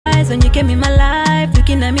eyes when you came in my life,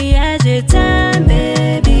 looking at me every time,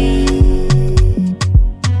 baby.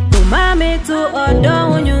 Mame to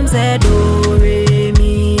odo unyum se do re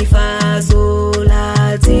mi fa sol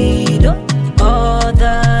la ti do. All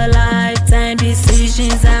the lifetime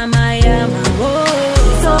decisions I might am.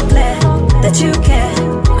 So glad that you care.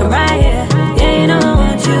 I'm right here, yeah, you know I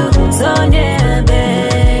want you. So yeah,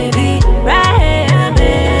 baby, right here,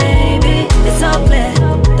 baby. It's so glad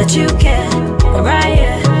that you care. I'm right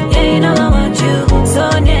here, yeah, you know I want you. So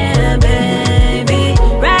yeah, baby,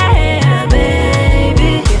 right here,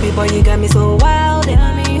 baby. Baby boy, you got me so wild,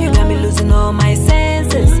 and you got me losing all my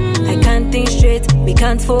senses. I can't think straight, we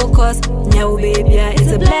can't focus. Now, baby,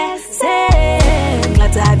 it's a blessing.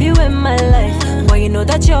 Glad to have you in my life. Boy, you know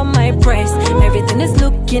that you're my price. Everything is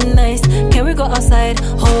looking nice. Can we go outside?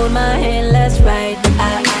 Hold my hand, let's ride.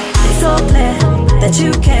 I'm so glad that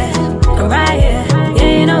you care. I'm right here,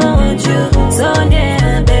 yeah, you know I want you. So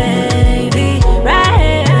yeah, baby, right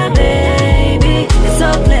here, baby. It's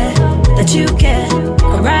so glad that you care.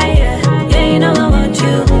 I'm right here, yeah, you know I want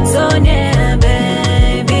you. So yeah,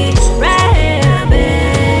 baby, right here,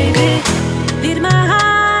 baby. Lead my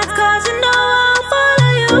heart, cause you know I'll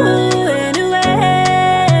follow you anyway.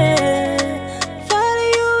 Follow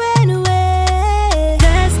you anyway.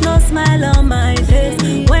 There's no smile on my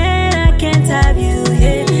face when I can't have you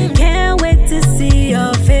here. Can't wait to see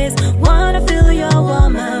your face. Wanna feel your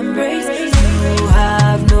warm embrace. You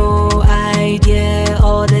have no idea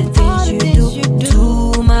all the things you do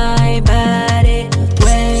to my body.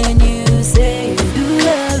 When you say you do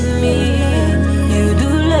love me, you do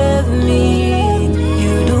love me,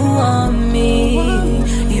 you do want me,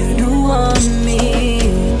 you do want me.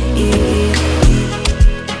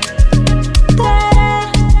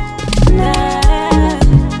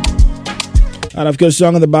 And of course,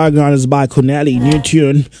 song in the background is by Connelly. New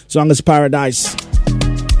tune. Song is Paradise.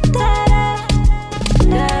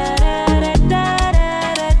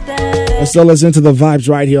 Let's still listen to the vibes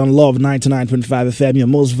right here on Love 99.5 FM, your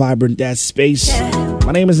most vibrant dance space.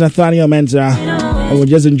 My name is Nathaniel Menza, and we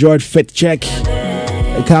just enjoyed Fit Check.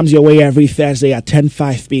 It comes your way every Thursday at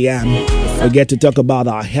 10:05 p.m. We get to talk about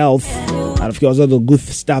our health, and of course, all the good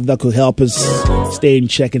stuff that could help us stay in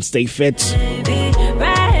check and stay fit.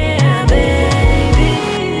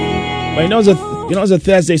 But you know it's a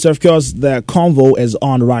Thursday, so of course the Komfo is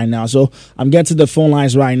on right now. So I'm getting to the phone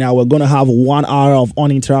lines right now. We're going to have 1 hour of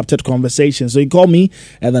uninterrupted conversation. So you call me,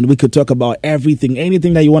 and then we could talk about everything,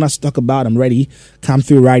 anything that you want us to talk about. I'm ready. Come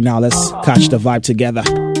through right now. Let's catch the vibe together.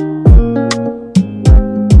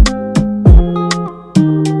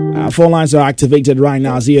 Our phone lines are activated right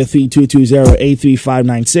now.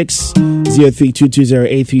 0322083596,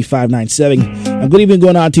 0322083597. And good evening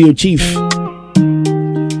going out to you, Chief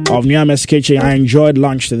of Niames Kitchen. I enjoyed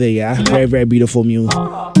lunch today, yeah. Very, very beautiful meal.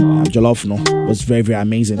 Jollof was very, very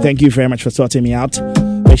amazing. Thank you very much for sorting me out.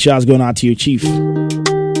 Big shout going out to you, Chief.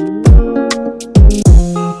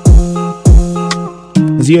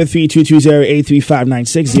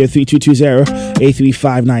 0322083596,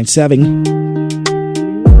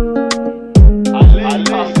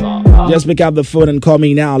 0322083597. Just pick up the phone and call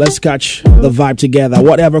me now. Let's catch the vibe together.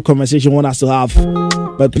 Whatever conversation you want us to have.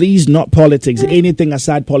 But please, not politics. Anything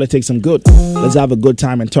aside politics, I'm good. Let's have a good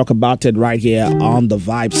time and talk about it right here on The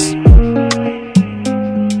Vibes.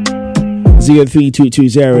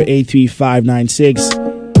 0322083596,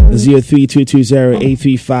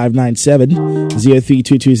 0322083597,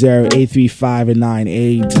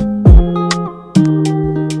 0322083598.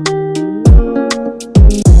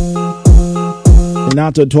 Now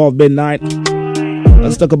to 12 midnight.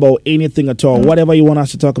 Let's talk about anything at all. Whatever you want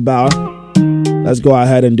us to talk about, let's go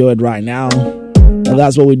ahead and do it right now. And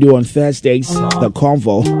that's what we do on Thursdays, the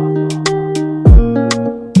Komfo.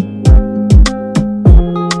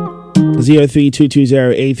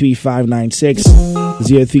 0322083596,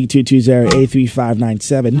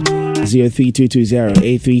 0322083597,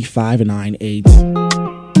 0322083598.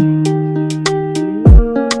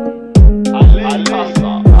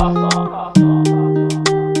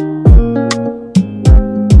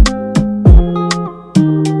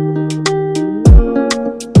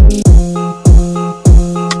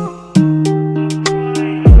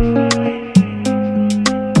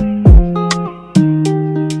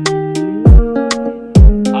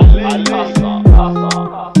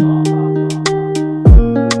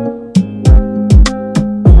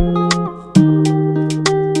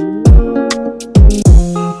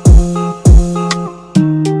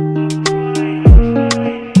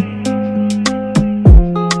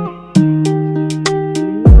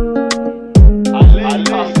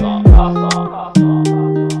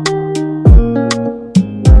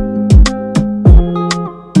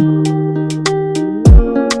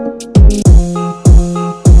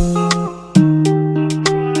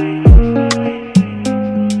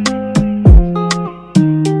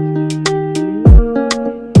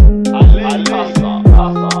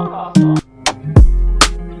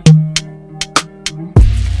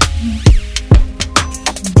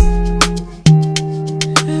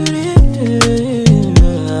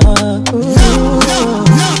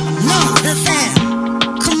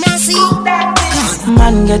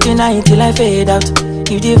 Man getting high till I fade out.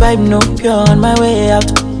 You the vibe no pure on my way out.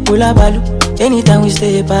 Pula balu, anytime we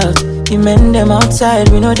step out. The men them outside,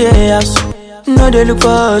 we know they house. No they look for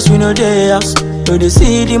us, we know they house. No they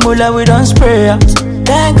see the mullah, we don't spray out.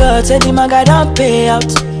 Thank God, said the maga don't pay out.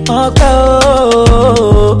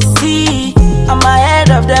 Oh, see, I'm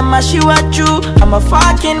ahead of them, I she what you. I'm a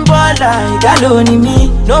fucking baller, got only me.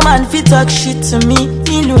 No man fit talk shit to me.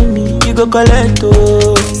 You know me, you go collect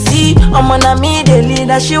oh. See, I'm on a me, the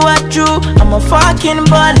leader, she what you. I'm a fucking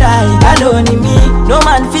baller, got only me. No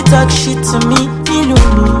man fit talk shit to me. You know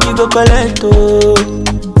me, you go collect oh.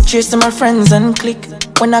 Chase to my friends and click.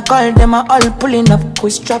 When I call them, I all pulling up. We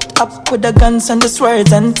strapped up with the guns and the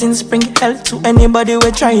swords and things. Bring hell to anybody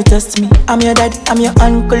who try to test me. I'm your dad, I'm your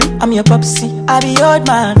uncle, I'm your popsy. I be old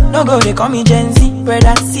man, no go, they call me Gen Z.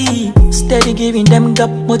 Brother C, steady giving them gap,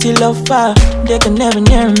 multi love fire. They can never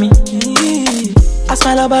near me. I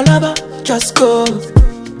smile lover, just go.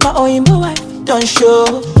 My Oheneba wife, don't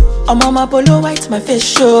show. I'm on my polo white, my face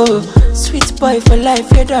show. Sweet boy for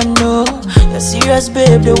life, you don't know. You're serious,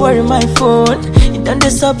 babe, they worry my phone. You done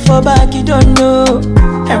this up for back, you don't know.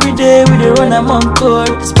 Every day we the run, I'm on call.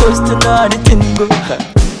 Supposed to know how the thing go.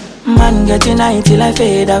 Man getting high till I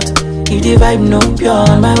fade out. You the vibe no pure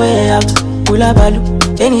on my way out. Pula balu,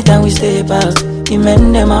 anytime we step out. The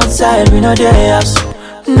men them outside, we know they house.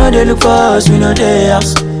 No they look for us, we know they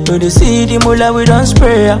house. No they see the mullah, we don't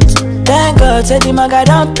spray out. Thank God, said the maga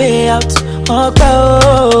don't pay out.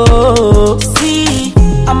 Oh, see,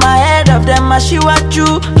 I'm ahead of them, I she what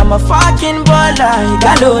you. I'm a fucking baller,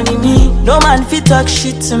 got only me. No man fit talk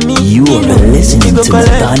shit to me. You are listening to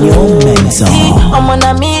Daniel Mensa. See, I'm on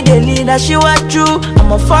a me, the leader, she what you.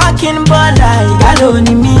 I'm a fucking baller, got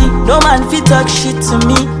only me. No man fit talk shit to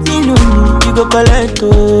me. You know me, you go collect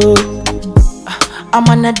oh. I'm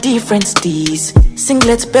on a different steez.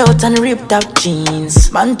 Singlet belt and ripped out jeans.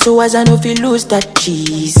 Man too as I know if you lose that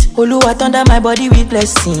cheese. Oluwa under my body with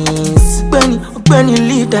blessings. When you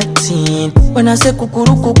leave that thing. When I say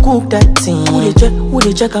kukuru cook that thing. Who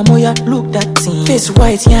they check amoya look that thing. Face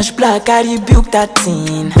white, yash black, I rebuke that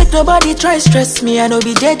thing. Make nobody try stress me, I know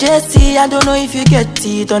be JJC. I don't know if you get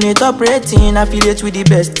it on a top rating. Affiliate with the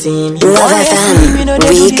best team. Love FM,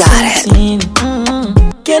 we got it.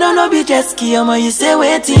 Can I no be jet ski, I'ma you say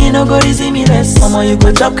waiting, no go easy me less. I'ma you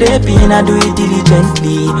go chop creping, I do it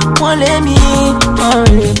diligently. Won't let me, don't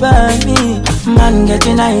really buy me. Man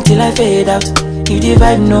getting high till I fade out. You the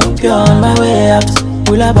vibe no pure on my way out.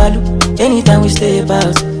 Pula balu, anytime we step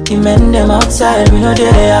out. The men them outside, we know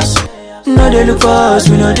they house. No they look for us,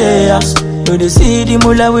 we know they house. No they see the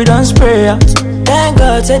mullah, we don't spray out. Thank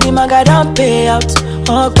God, said the maga don't pay out.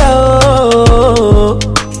 Oh,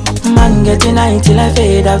 man getting high till I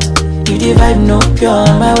fade out. You the vibe no pure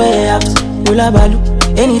on my way out. Pula balu,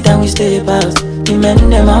 anytime we step out. The men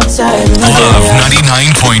them outside. Love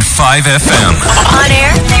 99.5 FM. On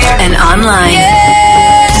air and online. Yeah.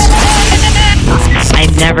 I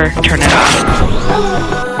never turn it off.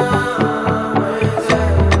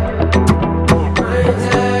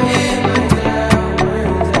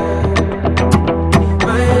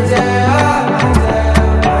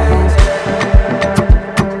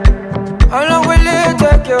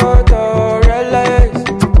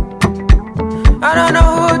 I don't know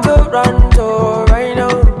who to run to right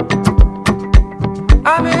now.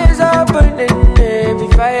 I'm is opening every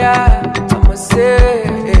fire. I'ma say,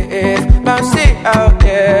 bounce it out,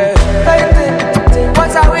 yeah.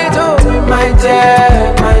 What are we doing, my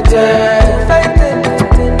dear, my dear?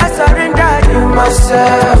 I surrender you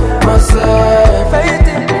myself.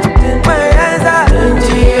 My hands are in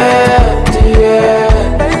the air.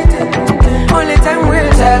 Only time will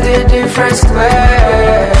tell the difference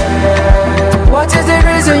clear. What is the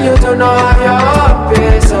reason you do not have your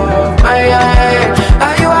peace of mind?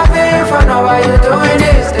 Are you having fun or are you doing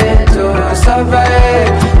this thing to survive?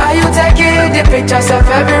 Are you taking the pictures of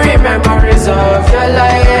every memories of your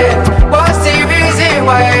life? What's the reason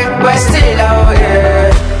why we're still out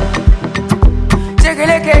here? Take a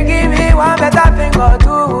look and give me one better thing or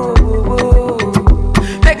two.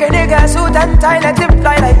 Make a nigga suit and tie, let him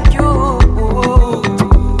fly like you.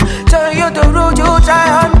 Tell you the road you try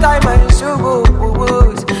on time and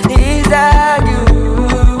shoes. Is that you?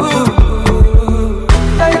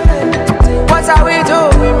 What are we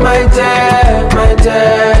doing, my dear, my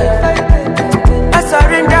dear? I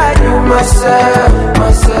surrender you myself.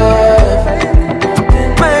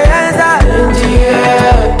 My hands are in the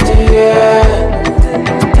air.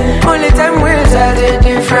 Only time will tell the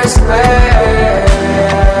difference.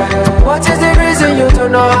 What is the reason you do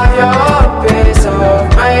not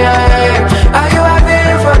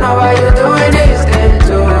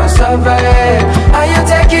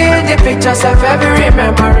yourself every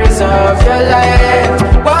memories of your life.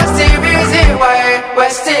 What's the reason why we're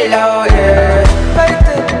still out here?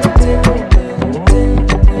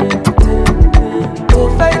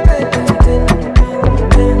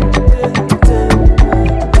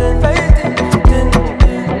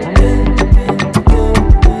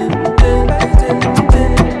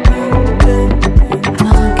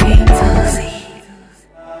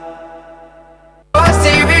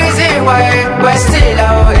 We're still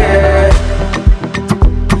out here.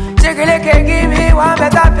 Chicken, give me one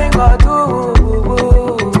better thing or two.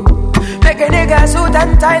 Make a nigga suit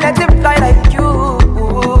and tie, let him fly like you.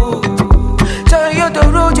 Show you the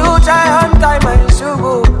road, you try on time my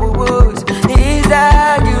shoes. Is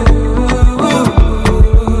that you?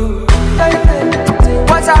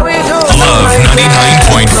 What are we doing? Love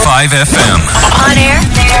 99.5 FM. On air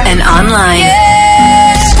and online.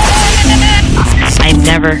 I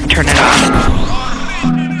never turn it off.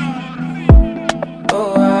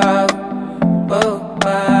 Oh wow, oh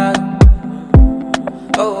wow,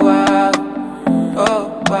 oh wow,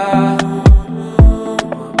 oh wow,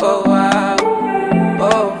 oh wow,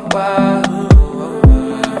 oh wow,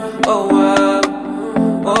 oh wow,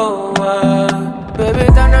 oh wow. Baby,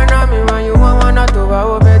 turn on me when you want one or two. I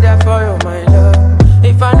will be there for you, my love.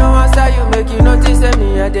 If I know answer you, make you notice that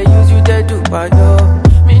me I they use you, they do, but no.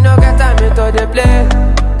 Me no get time to the play.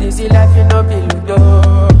 This is life, you know, be ludo.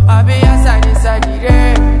 I'll be outside inside the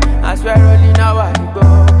rain. I swear only now I go.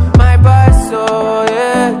 My boss, oh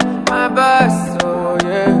yeah. My boss, oh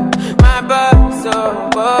yeah. My boss, oh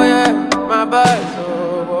yeah. My boss,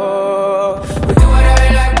 oh. We do whatever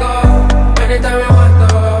we like, go. Anytime we want to.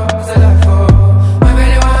 It's a life, oh. My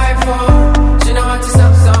belly want iPhone. She know what to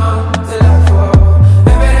Samsung. It's a life, oh.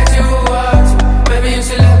 Baby, that you watch. Maybe you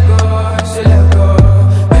should let go. You should let go.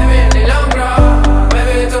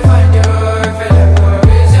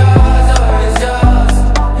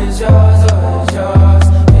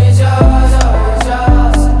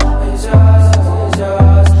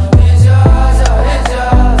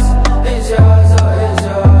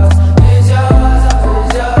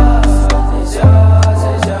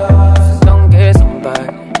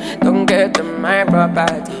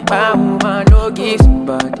 My woman no give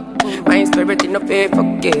somebody. My spirit in no pay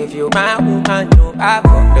forgive you. My woman no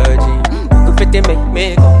apology. You could fit to make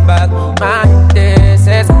me come back. My this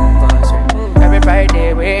is compulsory. Every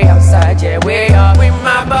Friday way outside, yeah, way up with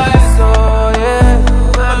my boss, oh yeah.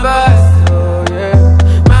 My boss, oh yeah.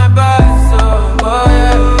 My boss, oh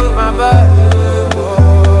yeah. My boss, oh.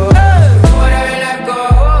 Whatever let go.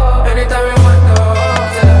 Anytime we want to.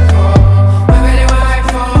 My belly want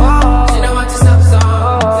iPhone. She know what to stop song.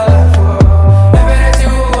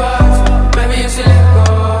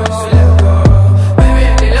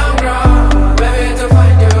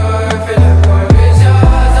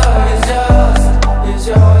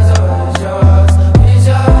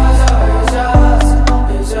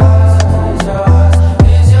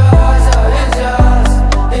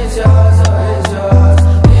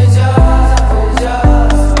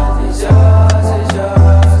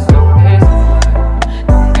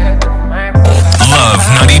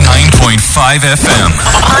 FM.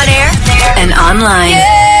 On air and online.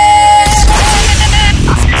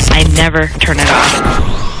 I never turn it off.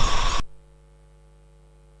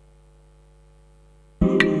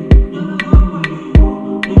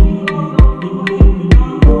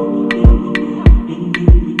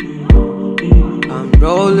 I'm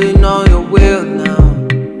rolling on your wheel now.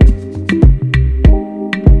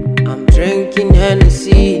 I'm drinking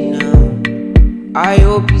Hennessy now. I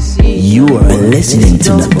hope you see. You are listening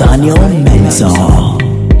to Nathaniel Mensah.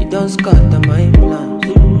 You don't scatter my plans.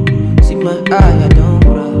 See my eye, I don't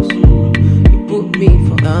cross. You put me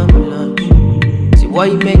for ambulance. See why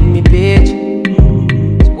you make me bitch.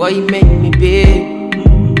 See why you make me big.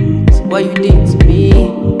 See what you did to me.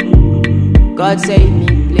 God save me,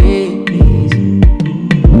 please.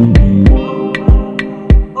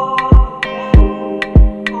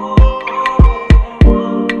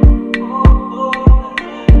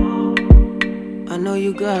 I know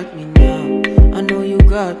you got me now. I know you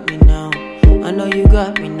got me now. I know you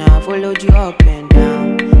got me now. Followed you up and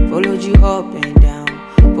down. Followed you up and down.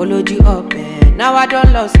 Followed you up and now I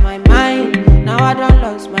don't lost my mind. Now I don't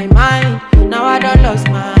lost my mind. Now I don't lost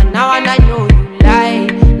my. Now I know you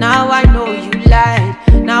lied. Now I know you lied.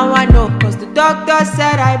 Now I know, cause the doctor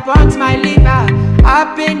said I burnt my liver.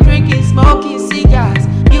 I've been drinking, smoking cigars.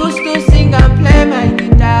 Used to sing and play my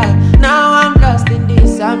guitar. Now I'm lost in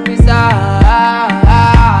this unresolved.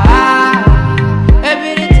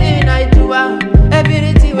 Everything I do,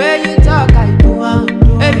 everything where you talk, I do.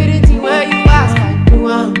 Everything where you ask, I do.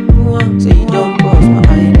 So you don't bust my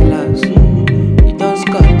eyeglass.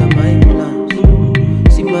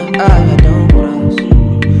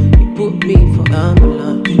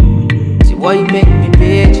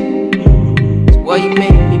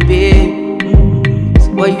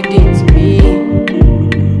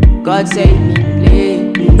 God save me,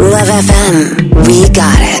 play. Love FM, we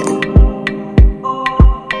got it.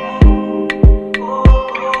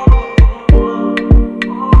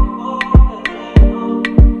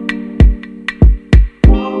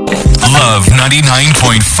 Love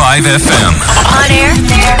 99.5 FM. On air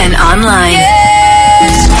and online.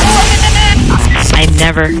 I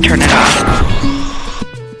never turn it off.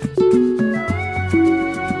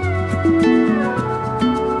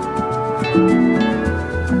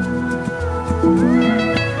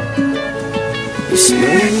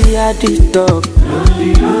 Slowly I did talk.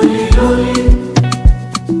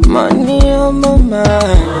 Money on my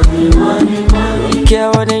mind. Don't care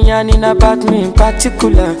what they yarning about me in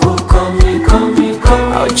particular.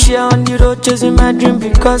 Out here on the road chasing my dream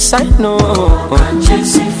because I know I'm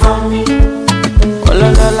chasing for me.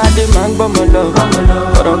 Ololola de man gbọ́ mọ lọ.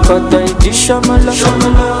 Ọ̀rọ̀kọ̀tọ̀ ìdí ṣọmọ lọ.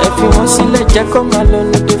 Ẹ fi wọ́n sílẹ̀ jẹ́ kó máa lọ.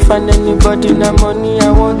 No dey find anybody na money I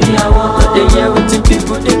want. No dey hear wetin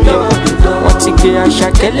people dey talk. Wọ́n ti gbé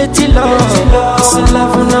Àṣàkẹ́ létí lọ. This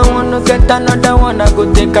love na one no get another one. I go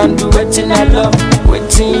take and do wetin I love.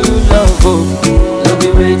 Wetin you love o. No be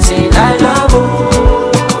wetin I love o.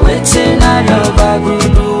 Wetin I love I go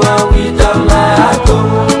do am with all my heart o.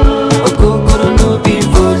 Ogogoro no be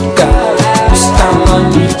vodka. Mr.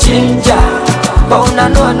 Money Changer, but una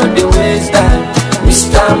know I know the waste time.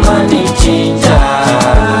 Mr. Money Changer,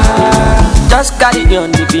 just carry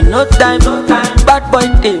on, there be no time. Bad boy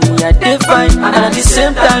day, me I dey fine, and at the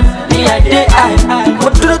same time, me I dey high.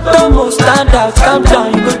 But to the top, stand out, calm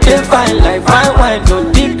down, you go dey fine like fine wine,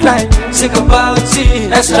 don't decline. Sick about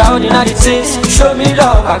it, extraordinary things. Show me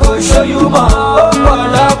love, I go show you more.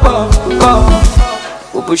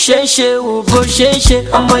 Bó ṣe ń ṣe wo bó ṣe ń ṣe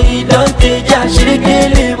ọmọ yìí dán tẹjà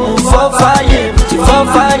ṣerékélé mo fọ́ fàyè mo ti fọ́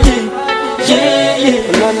fàyè yéyé.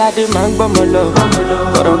 Ọlọ́ládé máa ń gbọ́mọ lọ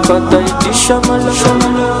kọ̀rọ̀kọ̀tọ̀ ìdí ṣọmọ lọ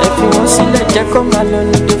ẹ fi wọ́n sílẹ̀ jẹ́ kó máa lọ.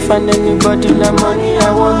 No dey find anybody na money I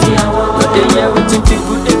want. No dey hear wetin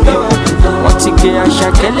people dey talk. Wọ́n ti gbé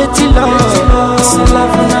Àṣàkẹ́ létí lọ. This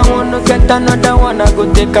love na one no get another one. I go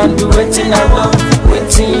take and do wetin I love.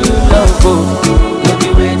 Wetin you love o, no be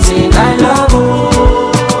wetin I love o.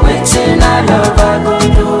 Wetin I love, I go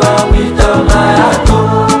do am with all my heart.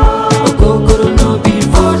 Ogogoro no be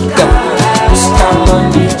vodka. Mr.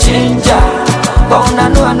 Money Changer, but una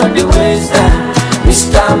know I know the waste time.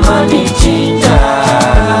 Mr. Money Changer.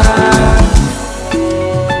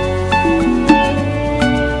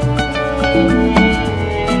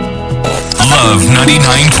 Love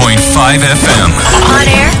 99.5 FM. On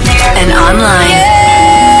air and online.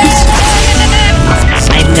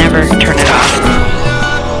 I never turn it off.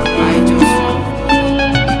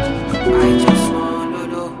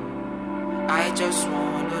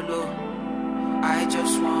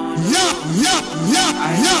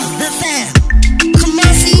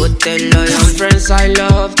 Tell all your friends I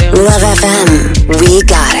love them. Love FM, we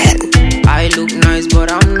got it. I look nice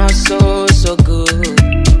but I'm not so good.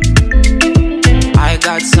 I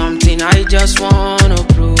got something I just wanna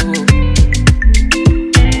prove.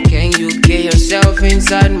 Can you get yourself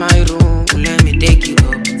inside my room? Let me take you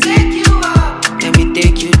up. Take you up. Let me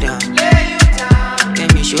take you down. Lay you down.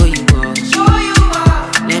 Let me show you up. Show you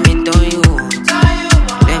up. Let me turn you on. Turn you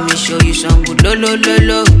on. Let me show you some good lo lo lo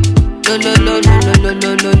lo. Lo lo lo lo lo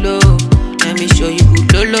lo lo lo. Let me show you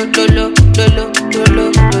good lo lo lo lo lo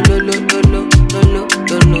lo lo lo lo lo lo lo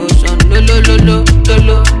lo lo son lo lo lo lo lo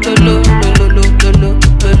lo lo lo lo lo lo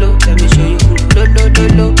lo. Let me show you good lo lo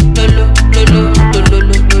lo lo lo lo lo lo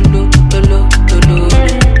lo lo lo lo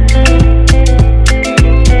lo.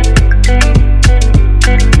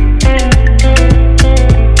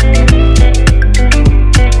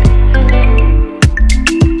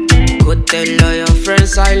 Go tell all your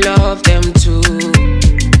friends I love them too.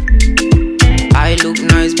 I look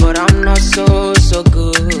nice but I'm not so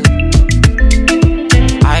good.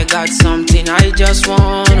 I got something I just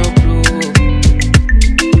wanna prove.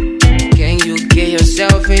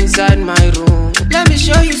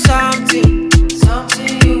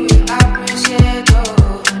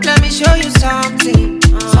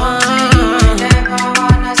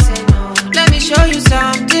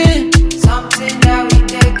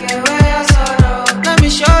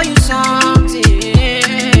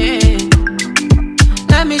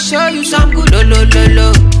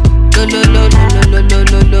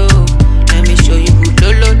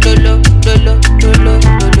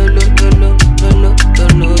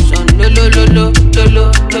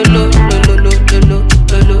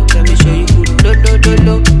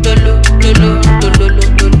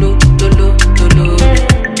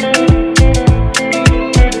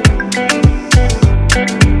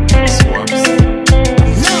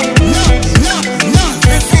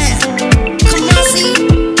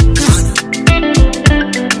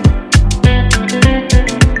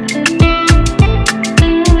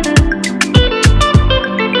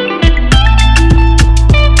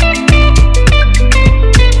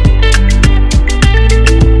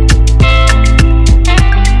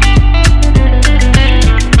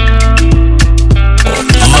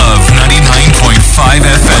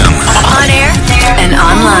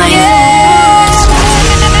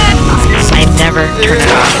 turn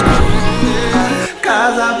it off.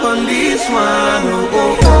 Cause up on this one,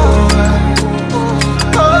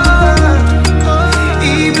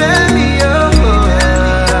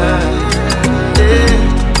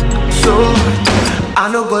 so I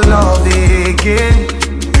no go love again.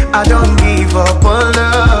 I don't give up on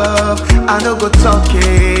love. I no go talk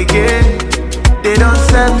again. They don't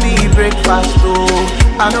send me breakfast, oh.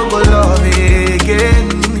 I no go love again.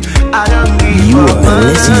 I don't give up on love.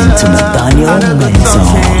 Listening to Nathaniel I no go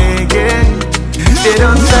talk again. They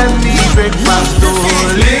don't send me breakfast, oh.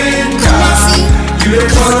 Linda, you dey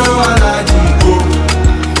follow Aladipo.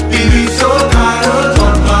 If it's so hard, don't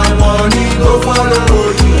want my money, go follow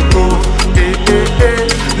you, go.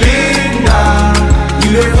 Linda, you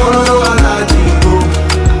dey follow Aladipo.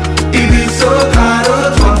 If it's so hard,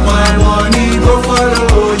 don't want my money, go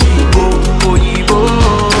follow you, go. Oyibo,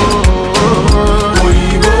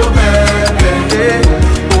 Oyibo, baby,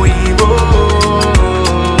 Oyibo,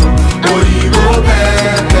 Oyibo,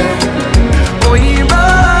 baby, Oyibo.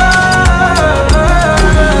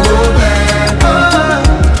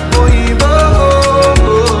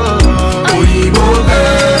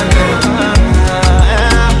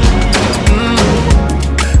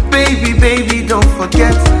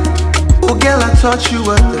 Forget, oh girl, I thought you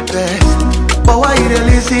were the best, but why you don't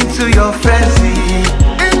listen to your friends?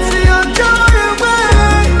 Into your joy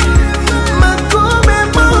away, my good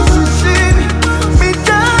memories to see me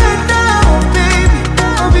die now, baby.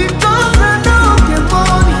 Oh, because I don't get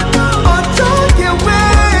money, or don't get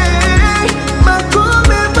away, my good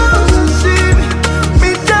memories to see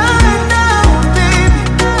me die now, baby.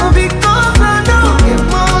 Oh, because I don't get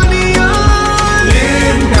money, oh,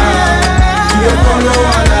 Linda. You follow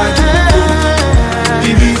Aladipo.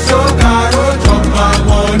 If it's so caro, drop my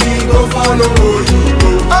money, go follow you,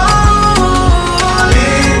 go. Oh,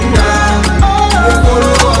 Linda, you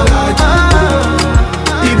follow Aladipo.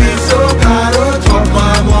 If it's so caro, drop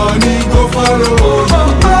my money, go follow you,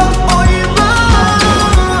 go. Oyibo,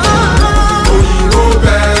 Oyibo,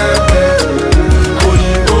 baby,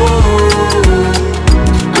 Oyibo,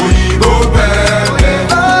 Oyibo, baby,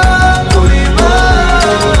 Oyibo.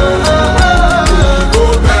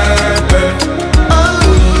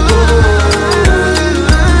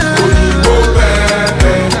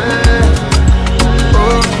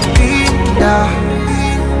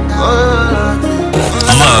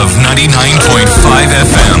 Love 99.5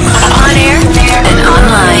 FM. On air and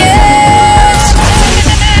online.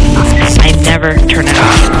 I never turn it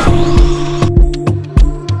off.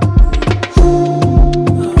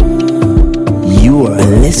 You are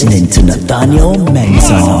listening to Nathaniel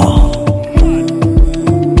Mensah.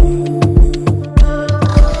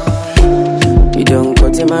 You don't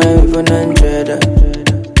cut in my iPhone and trader.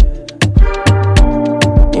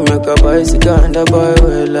 You make a bicycle and a boy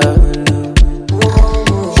well up.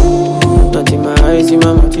 Not in my eyes, in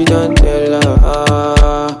my mouth, you don't tell her.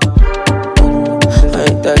 I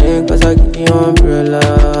ain't telling cause I give you umbrella.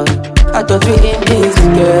 I thought we in this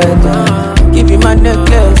together. Give you my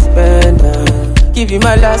necklace, pendant. Give you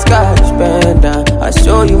my last cash, pendant. I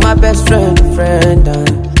show you my best friend,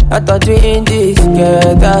 I thought we in this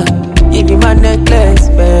together. Give you my necklace,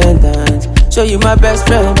 pendant. Show you my best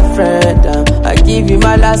friend, I give you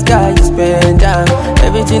my last guy, you spend down.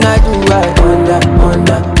 Everything I do, I under,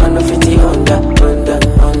 I know 50 under.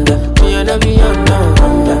 Me and be under,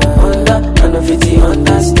 I know 50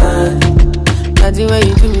 understand. That's the way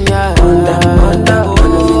you do me, I under, I know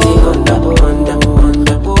 50 under.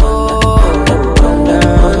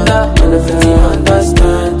 I know 50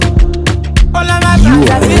 understand. You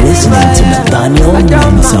are listening to Nathaniel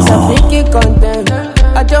Mensah.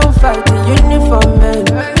 I don't fight the uniform man.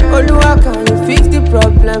 Oluwa, can you fix the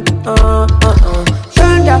problem?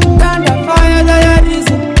 Thunder, fire, that your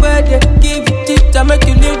reason. Where they give you cheat to make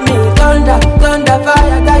you leave me. Thunder,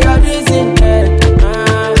 fire, that your reason.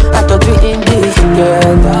 I thought we in this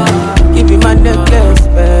together. Give you my necklace,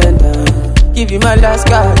 pendant. Give you my last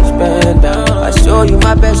cash, pendant. I show you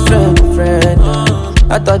my best friend,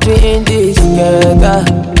 I thought we in this together.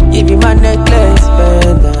 Give you my necklace,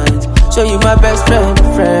 pendant. Show you my best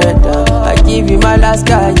friend, I give you my last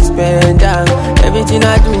guy, you spend down. Everything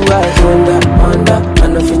I do, I under. I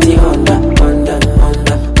know 50 under.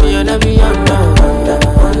 Me and be under.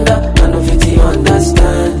 I know 50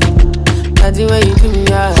 understand. That's the way you do me,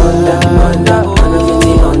 I under. I know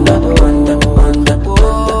 50 under.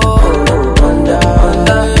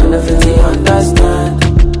 I know 50 understand.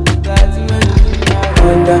 That's the way you do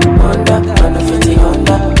me, under. I know 50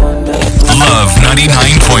 under. Love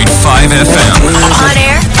 99.5 FM. On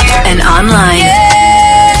air and online.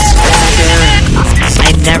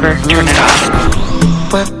 I never turn it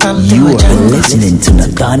off. Well, You are listening to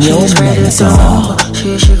Nathaniel Mensa.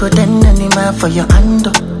 She go ten animal for your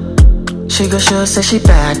ando. She go show say she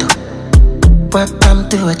bad. Welcome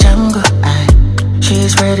to a jungle. Aye.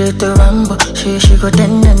 She's ready to rumble. She go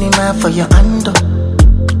ten animal for your ando.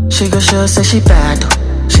 She go show say she bad.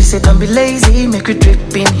 She said don't be lazy, make you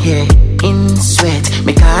drip in here. In sweat,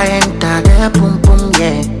 make her enter the boom boom,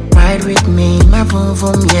 yeah. Ride with me, my boom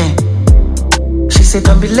boom, yeah. She said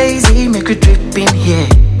don't be lazy, make you drip in here.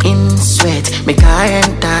 In sweat, make her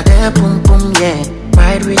enter the boom boom, yeah.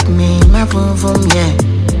 Ride with me, my boom boom, yeah.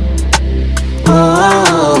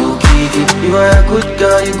 Oh, Kiki, you are a good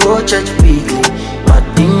girl, you go church weekly. But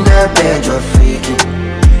in the bed you're freaky.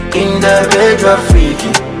 In the bed you're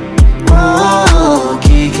freaky. Oh,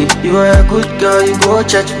 Kiki, you are a good girl, you go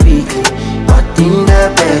church weekly. But in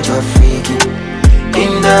the bed you're freaky.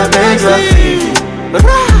 In the bed you're freaky.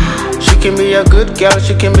 She can be a good girl,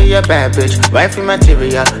 she can be a bad bitch. Wifey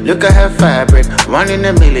material, look at her fabric. 1 in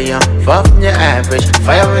a million, far from your average.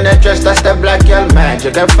 Fire in her dress, that's the black girl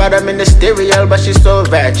magic. Her father ministerial, but she's so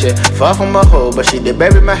ratchet. Far from a hoe, but she did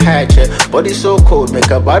bury my hatchet. Body so cold, make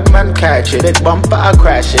a bad man catch it. Big bumper, I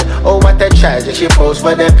crash it. Oh, what a tragic. She posts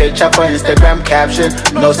for the picture for Instagram caption.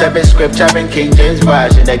 No seven scripture in King James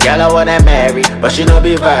version. The girl I wanna marry, but she no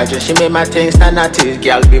be virgin. She made my things stand at his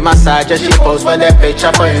girl be massager. She posts for the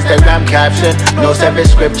picture for Instagram caption. No seven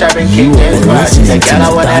scripture in King James version. The girl I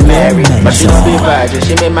wanna marry, but she no be virgin.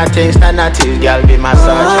 She made my things stand at his girl be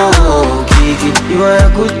massager. Oh, Kiki, you are a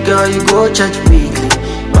good girl, you go church weekly.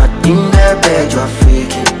 But in the bed you're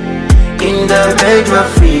freaky. In the bed you're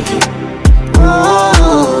freaky.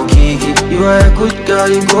 Oh, Kiki, you are a good girl,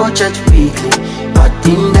 you go church weekly. But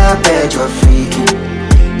in the bed you're freaky.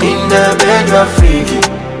 In the bed you're freaky.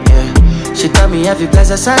 Yeah. She tell me every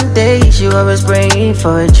Plaza Sunday, she always praying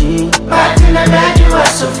for a G. But in the bed you are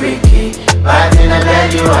so freaky. But in the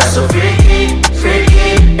bed you are so freaky,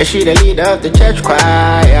 freaky. And she the leader of the church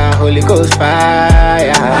choir, Holy Ghost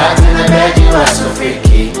fire. But in the bed you are so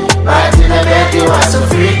freaky. But in the bed you are so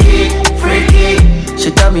freaky, freaky. She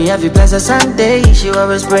tell me every Plaza Sunday, she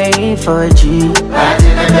always praying for a G. But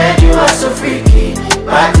in the bed you are so freaky.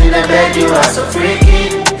 But in the bed you are so freaky,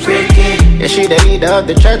 freaky. And she the leader of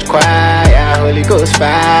the church choir, Holy Ghost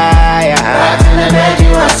fire. But in the bed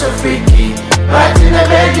you are so freaky. But in the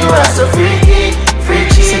bed you are so freaky,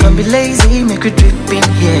 freaky. Say don't be lazy, make you drip in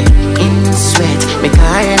here. In sweat, make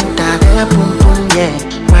her enter the boom boom, yeah.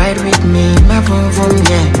 Ride with me, my boom boom,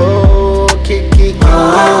 yeah. Oh, Kiki,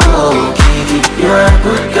 oh, Kiki, you're a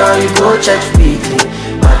good girl, you go church weekly.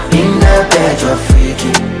 But in the bed you're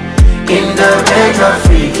freaky. In the bed you're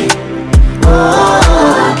freaky.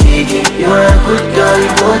 Oh, Kiki, you're a good girl, you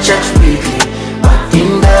go church weekly. But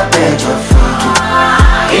in the bed you're freaky.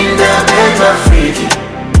 In the bed you're freaky.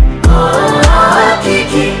 Oh,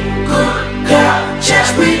 Kiki, good girl, church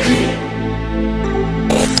weekly.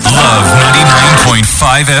 Love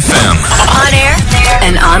 99.5 FM. On air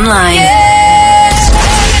and online.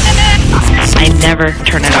 I never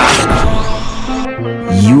turn it off.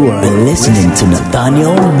 You are listening to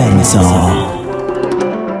Nathaniel Mensa.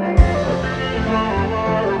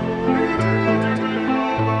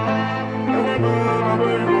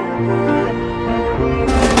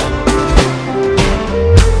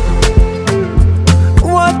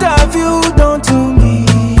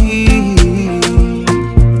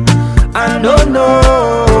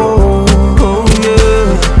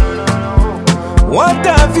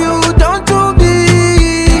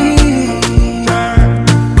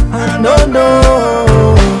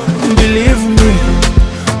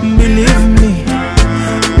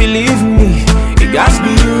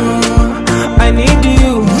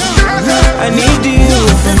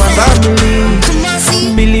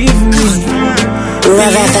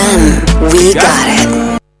 Love FM, we got it.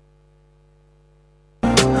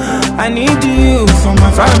 I need you for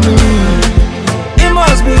my family. It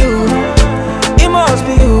must be you. It must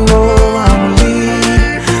be you. Oh, I'm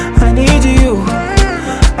weak. I need you.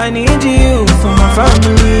 I need you for my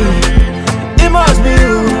family. It must be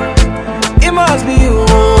you. It must be you.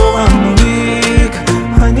 Oh, I'm weak.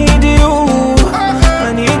 I need you.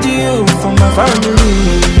 I need you for my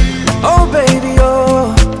family. Oh, baby,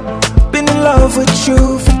 oh. Been in love with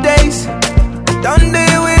you for days. Done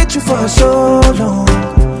day with you for so long.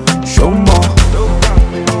 Show more.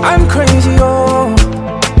 I'm crazy, oh.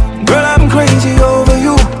 Girl, I'm crazy over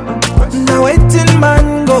you. Now waiting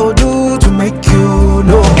man go do to make you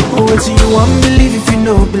know. What you won't believe if you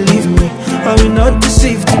don't believe me. I will not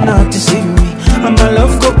deceive, do not deceive me. And my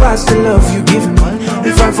love go past the love you give me.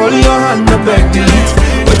 If I follow your hand, I beg delete.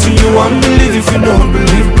 What you won't believe if you don't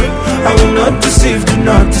believe me. I will not deceive, do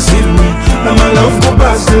not deceive me. And my love go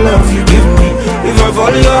past the love you give me. If I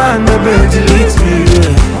follow your hand, I bet delete me,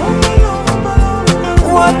 yeah.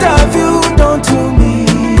 What have you done to me?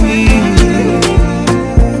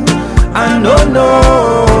 I don't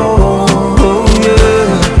know, yeah.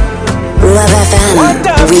 Love FM,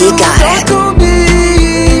 we got it.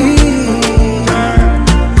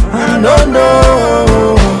 I don't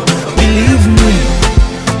know. Believe me,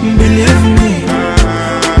 believe me,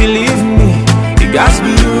 believe me. It got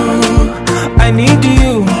me you. I need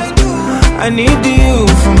you. I need you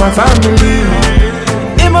for my family.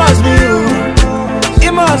 It must be you.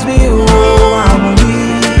 It must be you.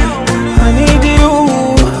 I need you.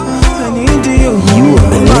 I need you. You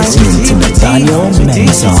are listening to Nathaniel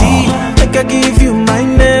Mensah. Like I give you my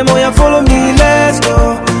name, oh yeah, follow me, let's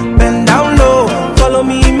go. Bend down low, follow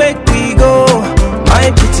me, make we go. My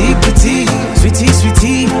pretty, pretty, sweetie,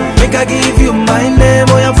 sweetie. Make I give you my name,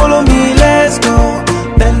 oh yeah, follow me, let's go.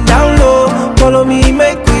 Bend down low, follow me,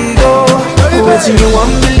 make we go. What you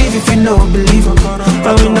won't believe if you don't believe.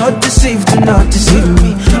 I will not deceive, do not deceive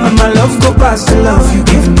me. And my love go past the love you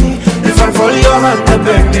give me. If I follow your heart, I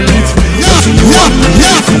beg delete me.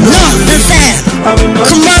 I will not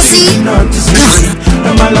deceive, do not deceive me.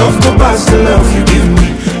 And my love go past the love you give me.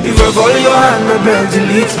 If I follow your hand, I beg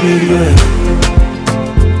delete me, yeah.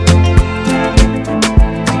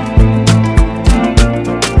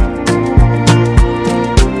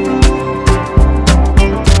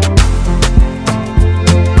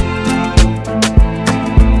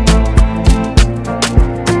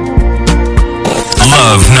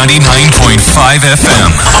 Love 99.5 FM.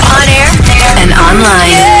 On air and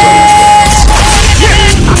online.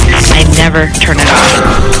 I never turn it off.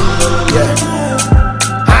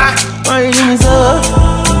 Why you do me so?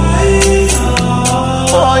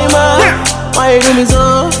 Oh, man, why you do me so?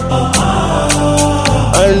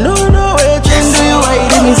 I don't know what you do, why you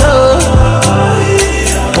do me so?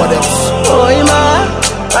 What else? Oh, man,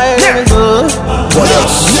 why you do me so? What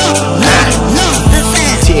else?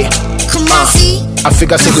 Yeah. I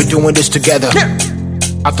figure say we're doing this together.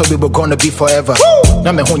 I thought we were gonna be forever.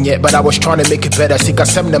 Not me home yet, but I was trying to make it better. Sika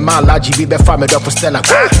 7 mile large, be better me up for Stella.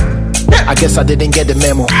 I guess I didn't get the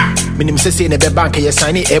memo. Minim say in the bank, you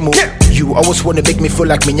sign it emo. You always wanna make me feel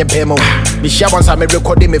like me bemo. Me share once I'm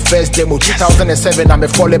recording my first demo. 2007, I'm a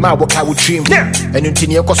falling out what I would dream. And until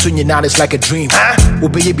you kosunya now it's like a dream.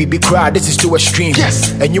 Obey baby cry, this is too extreme.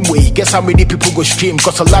 And you way, guess how many people go stream?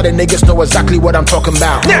 Cause a lot of niggas know exactly what I'm talking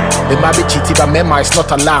about. They might be cheating, but mema it's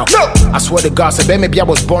not allowed. I swear to God, say maybe I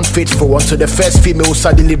was born faithful until the first female who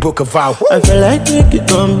suddenly broke a vow. I feel like you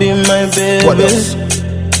gon' be my baby. What else?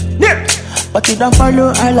 But you don't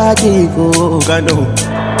follow, I like it, go, no.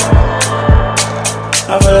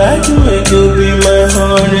 I feel like you make you be my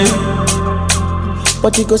honey.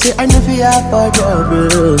 But you go say, I never have for your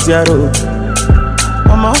bills, zero.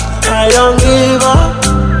 Mama, I don't give up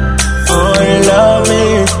on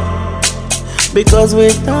loving. Because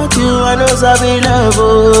without you, I know I'll love.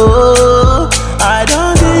 Oh, I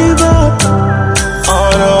don't give up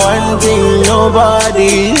on one thing,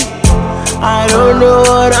 nobody. I don't know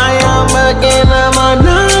what I am again, I'm a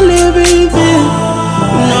non-living thing.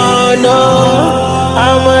 No,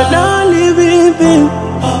 I'm a non-living thing.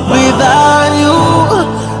 Without you,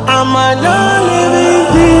 I'm a non-living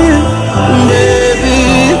thing.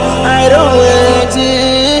 Baby, I don't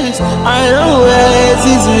exist. I don't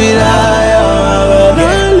exist without you. I'm a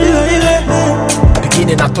non-living thing.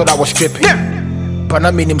 Beginning I thought I was tripping, but I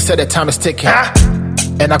mean him said the time is ticking.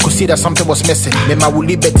 And I could see that something was missing. Me my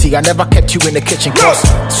woolly Betty, I never kept you in the kitchen. Cause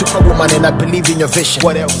superwoman and I believe in your vision.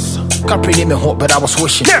 What else? Can't pray me home, but I was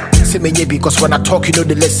wishing. Say me because when I talk, you know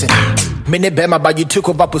the lesson. Many bema, but you took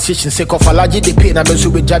over position. Say of a large the pain, I'm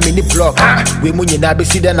with Jamie blog. We munye na be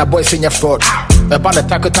see then a boy saying fraud. About the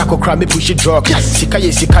taco crime, me push it drug. Sika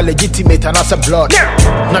legitimate and as a blood.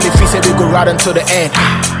 Now me feel say we go right until the end.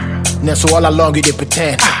 Then so all along you they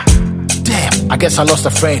pretend. Damn, I guess I lost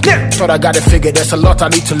a friend. Thought I got it figured, there's a lot I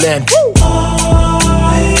need to learn. Oh,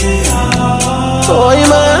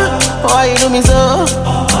 man, why you do me so?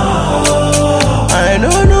 I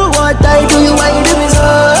don't know what I do, why you do me so?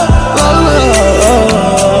 Oh,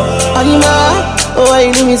 man, why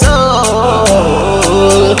you do me so?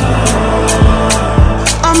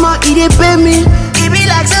 I'ma eat it, pay me. It be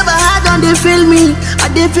like seven hard on they feel me. I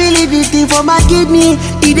they feel it for my kidney.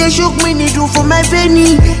 It they shook me, they do for my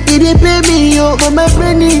penny. It they pay me, yo, for my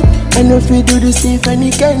penny. And if you do the same,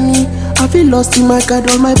 penny canny. I feel lost in my card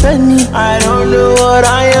on my penny. I don't know what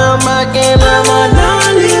I am again. I'm a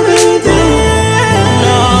non-living thing.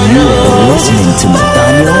 You are listening to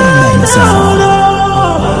Nathaniel Mensah.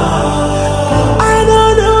 I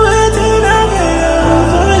don't know what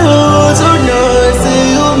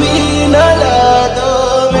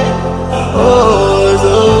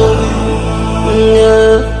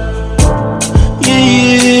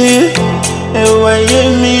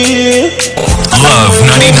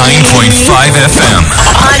FM.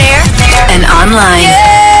 On air and online.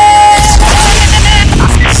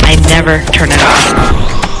 I never turn it off.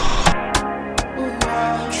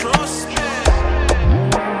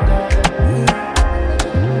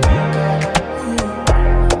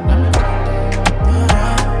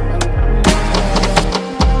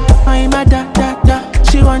 I'm a da.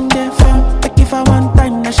 She want the fun. Like if I want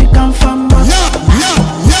time, now she come from us.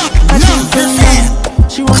 I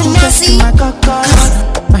think she want to test my cocker.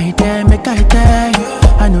 My damn, make I tell you.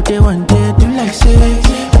 I know they want to do like say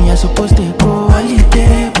me I supposed to go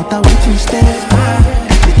holiday, but I want to stay.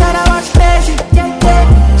 She thought I was lazy.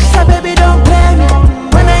 She said, baby, don't blame me.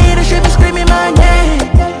 When I hear the shit, be screaming my name.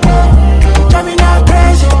 Drive me now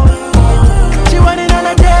crazy. She want it on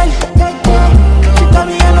a daily. She call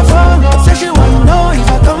me on the phone. Say she wanna know if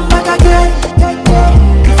I come back again.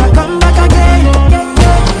 If I come back again,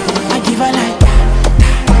 I give her like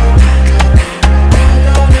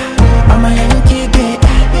I'm a Yankee bitch.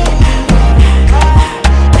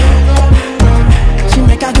 She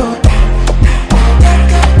make her go.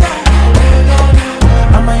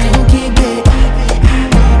 I'm a Yankee bitch.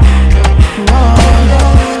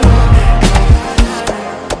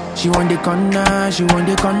 She want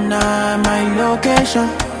the corner, my location.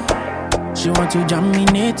 She want to jam me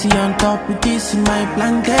natty on top with this in my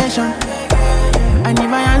plantation. And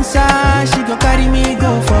if I answer, she go carry me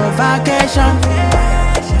go for vacation.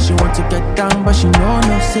 She want to get down, but she know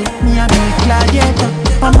no say me I be gladiator.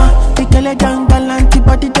 Mama, the girl down balance,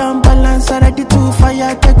 body down balance, already too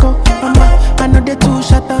fire take up. Mama, I know they too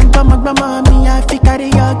shut down, but mama, me I fi carry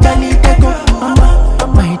your girlie take up. Mama,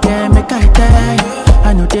 my dear, make I tell you,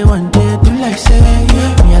 I know they want to do like say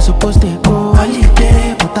me I supposed to go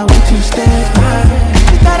holiday, but I want to stay.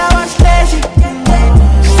 She thought I was lazy.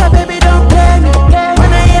 She said, baby, don't play me.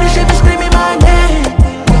 When I hear the shit, be screaming my name.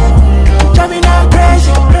 Drive me now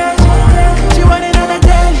crazy. She want it on a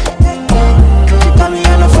daily. She call me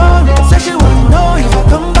on the phone. Say she wanna know if I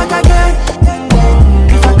come back again.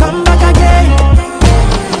 If I come back again,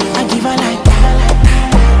 I give her like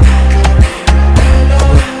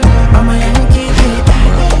I'm a Yankee bitch.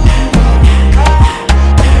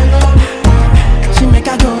 She make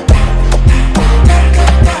her go.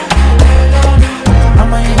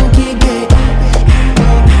 I'm a Yankee bitch.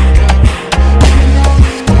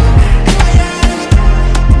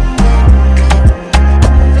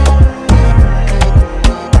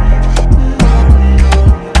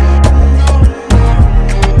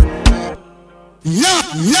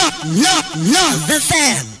 Love the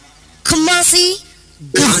fam. Kumasi,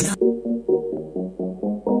 Ghana.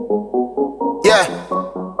 Yeah.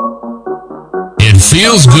 It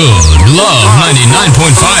feels good. Love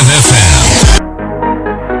 99.5 FM.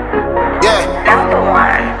 Yeah.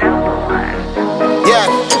 Yeah.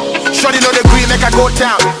 Shorty know the green make I go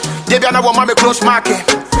down. They be another one me close market.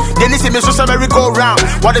 They need see me so merry go round.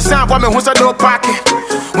 What the sound for me who's a no parking.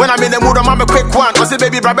 When I'm in the mood, I'm a quick one. I say,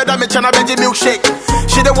 baby, brother, me chana veggie milkshake.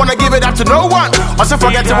 She don't wanna give it up to no one. I say,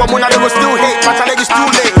 forget the woman, I was still hate. But I think it's too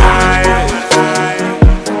late.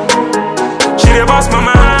 She the boss, my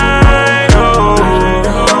mind. Oh,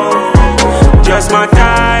 just my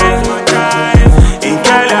time. In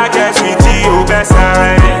Cali, I catch me to you, best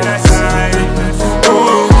side.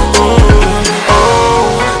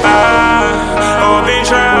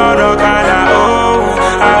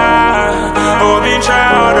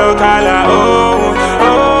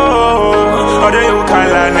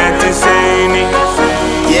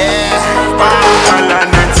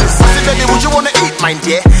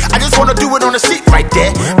 Yeah, I just wanna do it on the seat right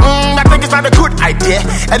there. I think it's not a good idea.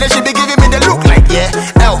 And then she be giving me the look like, yeah.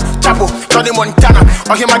 El Chapo, Johnny Montana.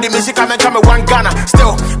 Or him at the music, I'm coming one Ghana.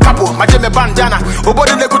 Still, Capo, my Jimmy bandana.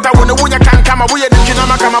 Obody the good, I wanna win your can come. We are the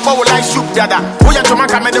Kinama come about like soup dada. We are to make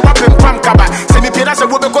a weapon pam kaba. Send me Piras and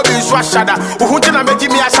Wobe go in Swashada. Uhuntina make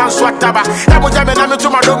me a sound swataba. That was Jamie Nami to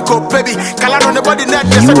my donko, baby. Kalan on the body net,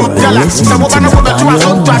 yes, I do tell her. So what I want to us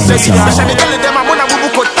on to us. I shall be telling them I'm on a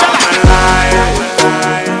Wubu tell her.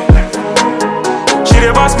 She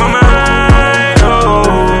the boss, my mind. Oh,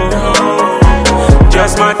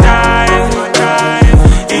 just my time.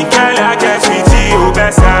 In Cali, I catch me to you,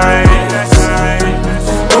 best side.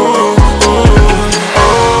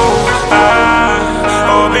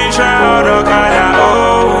 Been trying to color.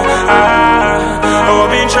 Oh,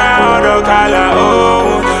 been trying to color.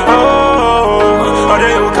 Oh,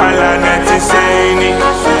 they color not to say me.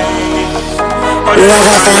 Love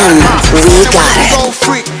FM, we got it.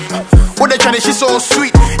 What they trying to, she's so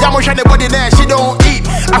sweet. Y'all trying to body there, she don't eat.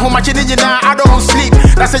 I hold my chin in I don't sleep.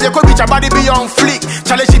 That's say you could bitch, her body be on fleek.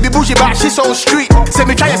 Charlie, she be bougie, but she so street. Say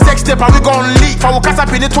me try a sex tape and we gon' leak. For we cast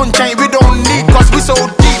up in the tone chain, we don't need, cause we so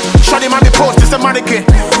deep. Shorty mommy post, it's a mannequin.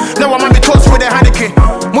 No one mommy toast with a Heineken.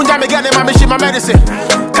 Munja me get it, mommy, she my medicine.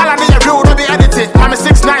 Call her nigga real, don't be edited. Mommy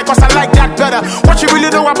 6'9", cause I like that better. What you really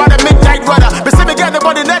know about the midnight weather? But say me get the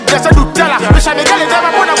body net, just a do tell her. Wish I me get it,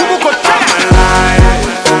 never put a boo boo tell her.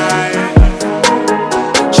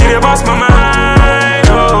 She the boss, my mind,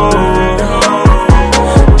 oh.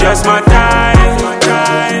 Just my time.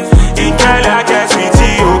 In Cali, I catch me to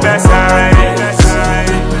your best side.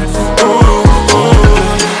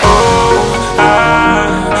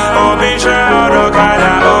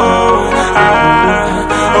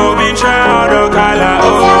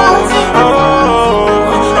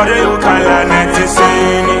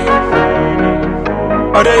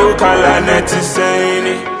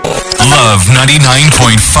 Love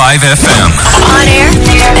 99.5 FM. On air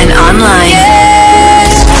and online.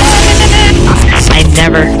 I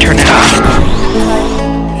never turn it off.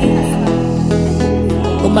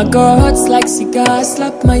 Oh my God, hot's like cigar,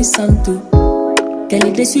 slap my son too. Girl,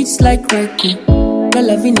 it is sweets like Reiki. Girl,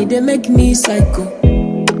 loving it, they make me psycho.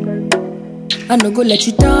 I no go let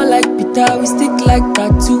you down like Peter, we stick like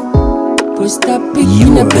tattoo. You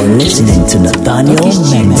are listening to Nathaniel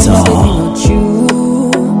Mensah.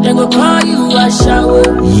 Then go call you a shower.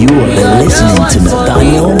 You are listening to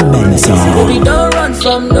Nathaniel Mensah. Baby, don't run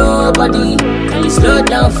from nobody. Can you slow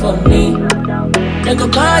down for me? Then go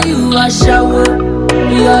call you a shower.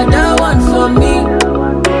 You are the one for me.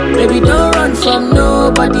 Baby, don't run from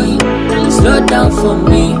nobody. Can you slow down for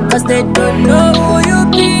me? Cause they don't know who you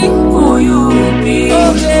be. Who you be.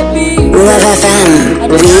 Oh baby. Love FM,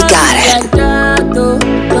 we got it. Like that, oh,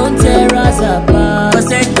 don't tear us apart. Cause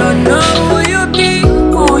they don't know who you be.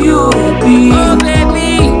 Who you be. Oh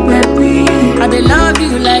baby, baby, I they love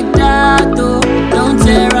you like that, oh, don't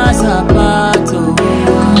tear us apart, oh.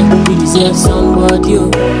 You deserve somebody, oh,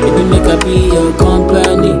 baby, make up be your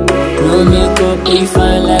company. No makeup, be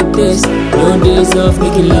fine like this. No days off,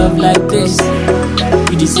 making love like this.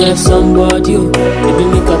 You deserve somebody, oh, baby,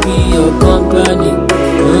 make up be your company.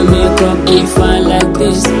 No makeup, be fine like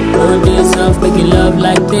this. No days off, making love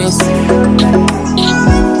like this.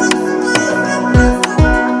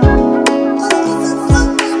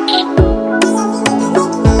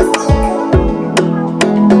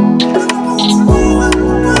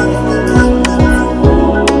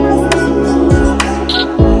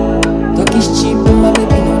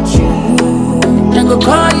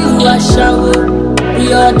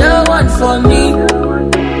 You're the one for me.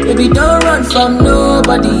 Baby, don't run from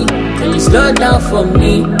nobody. Can you slow down for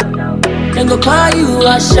me? Then go call you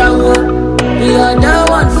a shower. You're the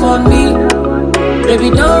one for me. Baby,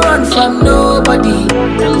 don't run from nobody.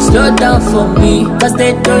 Can you slow down for me? Cause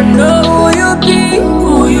they don't know who you be.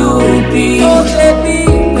 Who you be. Oh baby,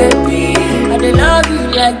 baby, I they love you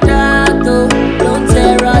like that, oh, don't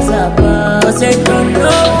tear us apart. Cause they don't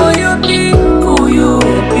know who you be. Who you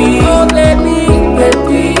be. Oh baby,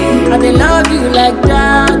 baby, I they love you like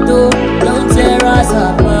that, oh, don't tear us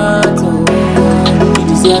apart, oh. You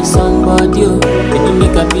deserve somebody, oh, baby,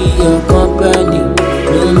 make up be your company.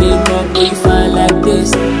 No makeup, we fine like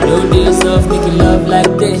this. No days off, making love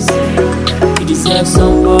like this. You deserve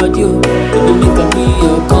somebody, oh, baby, make up be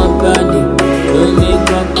your company. No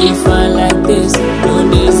makeup, we fine like this. No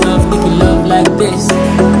days off, making love like this.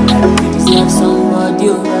 You deserve somebody,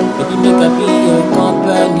 oh, baby, make up be your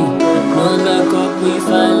company. No makeup, we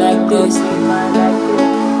fine like this.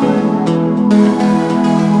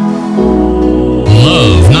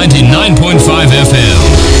 Love 99.5 FM.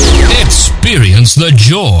 Experience the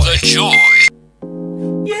joy. The joy.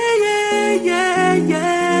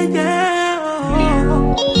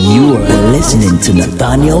 You are listening to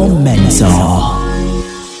Nathaniel Mensah.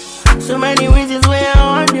 So many reasons why I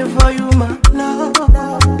want it for you, my love.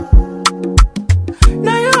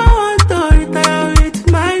 Now you want to retire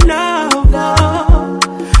with my love.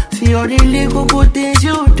 See all the little good things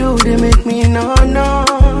you do, they make me no.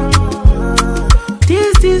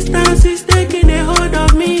 This distance is taking a hold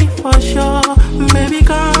of me for sure. Baby,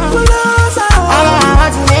 come closer. I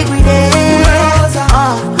want to make me there.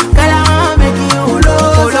 Girl, I want to make you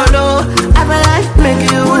low. I feel like make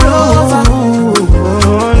you low.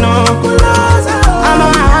 No. I'm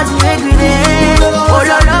want to make me there.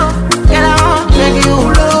 Girl, I want to make you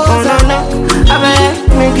low. No. I feel like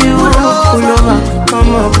make you low. Pull over.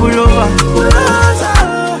 Come on, pull over.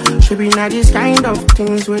 Should be not this kind of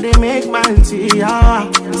things where they make man see ya.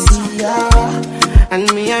 And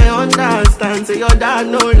me, I understand. So your dad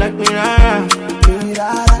know like me,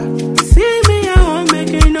 See me, I won't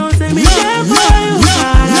make it no. Say me, yeah, for you,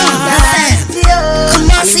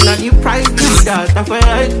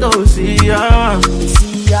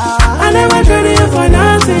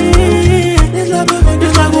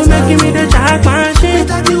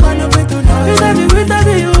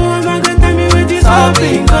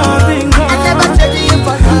 bingo. I never traded you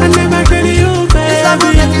for nothing. I never traded you, baby. This love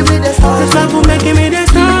will make me the star. This love will make me the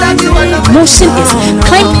star. Motion is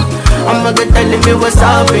climb. I'ma get telling me what's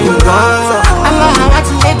up, bingo. I'ma want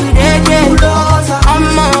to make you dead.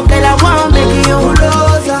 I'ma girl, I wanna make you.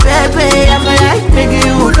 Baby, I'ma like make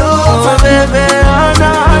you. Oh, baby, oh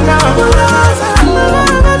no, no.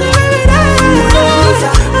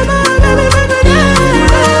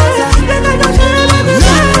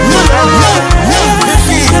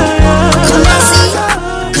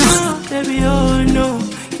 Baby, oh no,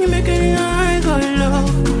 you make a young boy go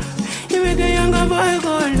loco. You make a young boy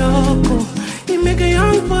go loco. You make a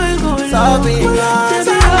young boy go loco. Sorry,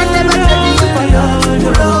 I never tell you for love.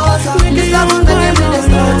 This love will make me the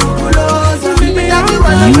star.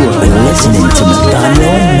 You are listening to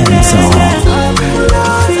Nathaniel Mensah.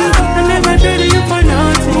 I never tell you for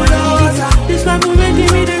nothing. This love will make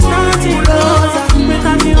me the star.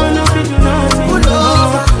 Without you, I know fit you nothing.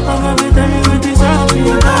 I'm gonna tell you what is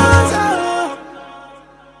happening.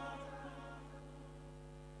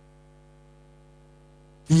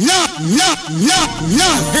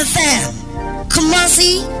 The fam. Come on,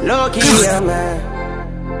 see. Loki, yeah, man.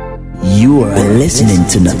 You are listening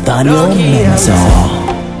to Nathaniel Mensah.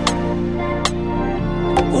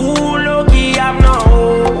 Ooh, Loki, I'm not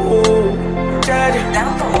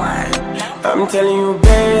down the one. I'm telling you,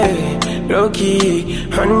 babe, Loki,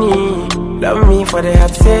 honey, love me for the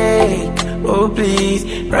heart's sake. Oh, please,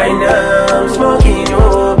 right now I'm smoking,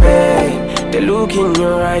 oh, babe. The look in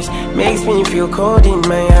your eyes makes me feel cold in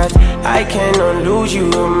my heart. I cannot lose you,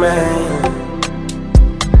 man.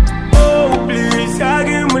 Oh, please, I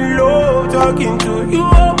give me love. Talking to you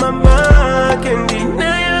on my mind. Can't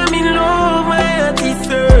deny I'm in love. My heart is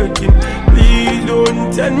searching. Please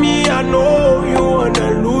don't tell me I know you wanna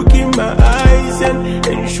look in my eyes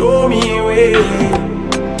and show me way.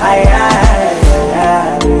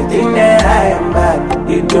 You think that I am bad.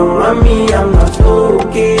 You don't want me, I'm not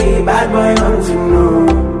okay. Bad boy, want to know.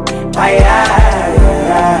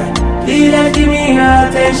 Please don't give me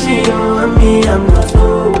attention. You don't want me, I'm not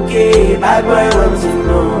okay. Bad boy, want to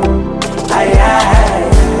know.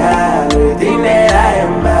 You think that I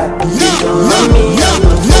am bad. You don't want me, I'm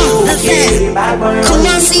not okay. Bad boy,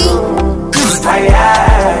 want to know.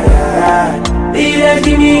 Please don't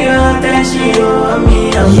give me attention. You don't want me,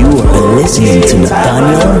 I'm You are listening to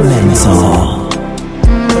Nathaniel Mensah.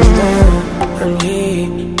 I'm here,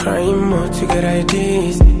 crying more to get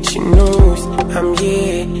ideas. She knows I'm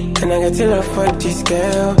here, and I got to love for this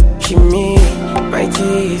girl. She made my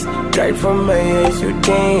tears dried from my eyes, so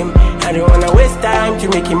damn. I don't wanna waste time to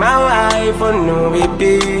make you my wife, oh no,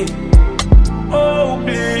 baby. Oh,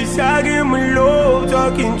 please, I give me love.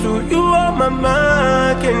 Talking to you on my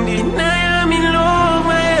mind. Can't deny I'm in love,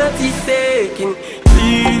 my heart is aching.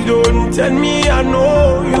 Please don't tell me I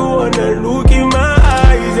know you wanna look in my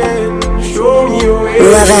eyes and show me your way.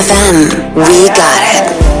 Love FM, we got it.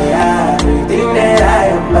 You think that I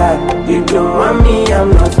am bad. You don't want me, I'm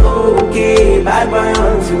not okay. Bad boy,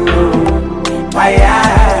 want to know why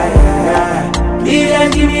please just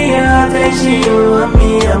give me attention. You want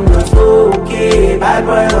me, I'm not okay. Bad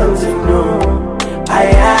boy, want to know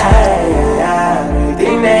you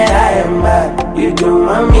think that I am bad. You don't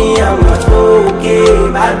want me, I'm not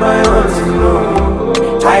okay. Bad boy, want to know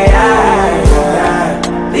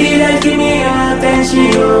please just give me attention.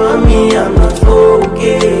 You want me, I'm not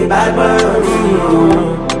okay. Bad boy, want to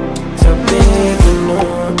know. So baby, no,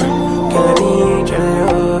 girl, I need your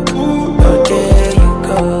love. Oh, there you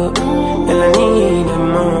go, girl, I need you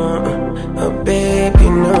more. Oh baby,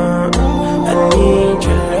 no, I need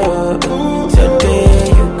your love. So there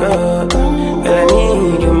you go, girl, I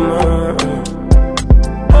need you more.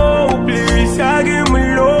 Oh please, I give me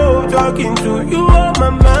love. Talking to you on my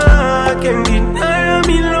mind. Can't deny I'm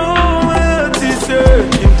in love. My heart is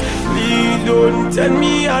searching. Please don't tell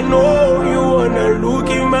me I know you wanna look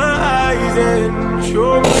in my eyes and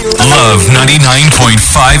show me your Love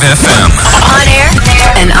 99.5 FM. On air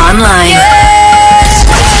and online.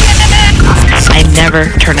 I never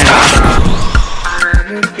turn it off.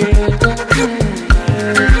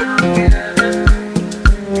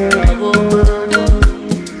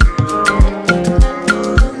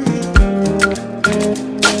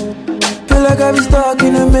 Feel like I've been stuck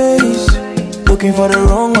in a maze, looking for the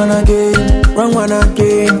wrong one again.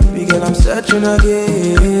 Big girl, I'm searching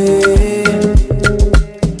again.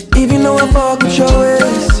 Even though I fuck with your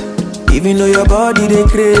ways, even though your body they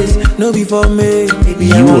craze, no be for me. Baby,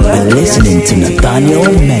 You are listening to Nathaniel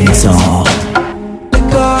Mensah.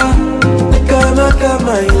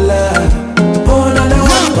 My love. Oh, no, no,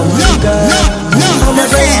 my God. I'm a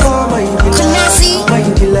girl, my dealer. My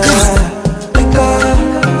dealer.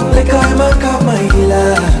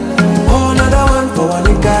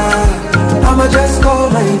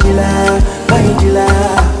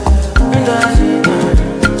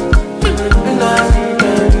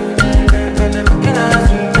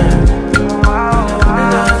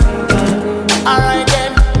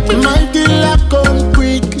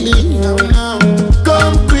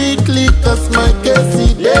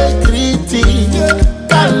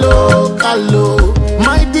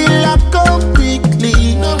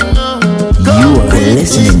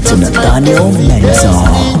 Nathaniel Mensah.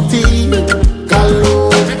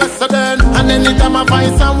 And anytime I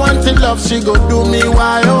find someone to love, she go do me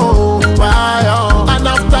why oh. And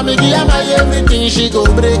after me give her my everything, she go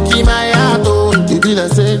break in my heart oh. You did I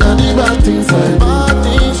say now the bad things I bad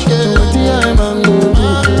things yeah. What I'm a go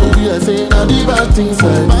do? You did I say now the bad things I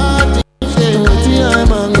bad things yeah.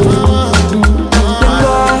 What I'm a go do?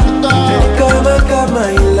 Got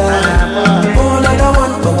my life. Oh, another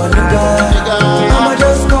one for one nigga. I'ma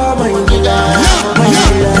just call my nigga. My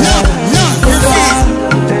nigga.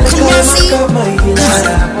 Got my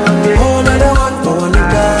dealer. Oh, another one for one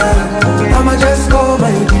nigga. I'ma just call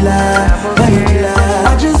my dealer. My dealer.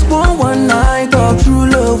 I just want one night of true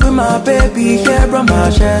love with my baby hair on my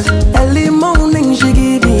chest. Early morning she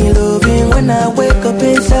give me loving when I wake up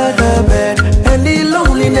inside her bed. And the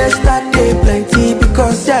loneliness that they plenty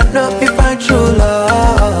because I know if I true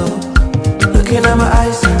love. Looking at my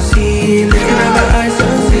eyes and see, looking at my eyes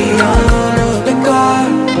and see. Oh no, nigga,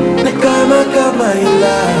 my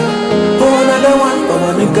love. Oh, another one for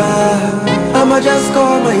my nigga. I'ma just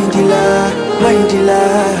call my dealer, my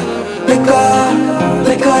dealer. Nigga,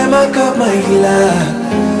 I'ma call my dealer.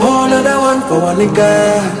 Oh, another one for one nigga.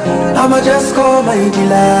 I'ma just call my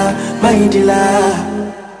dealer, my dealer.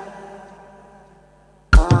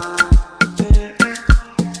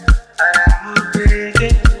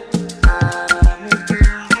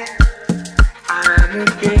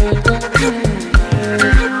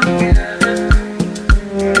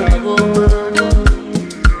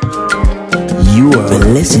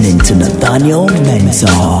 Listening to Nathaniel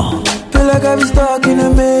Mensah. Feel like I've been stuck in a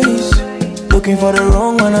maze, looking for the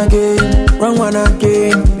wrong one again.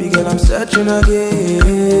 Baby girl, I'm searching again.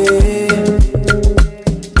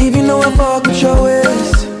 Even though I fuck with your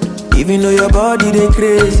ways, even though your body they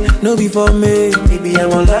craze, no be for me, maybe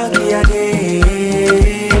I'm unlucky again.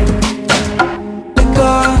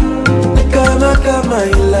 Nigga, my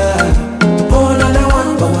love. Oh, another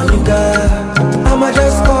one for my nigga. I'ma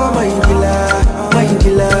just call my dealer. My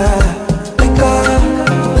dealer,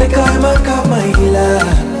 like I'ma cut my dealer.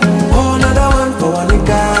 Oh, another one for one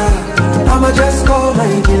nigga. I'ma just call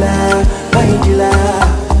my dealer, my dealer.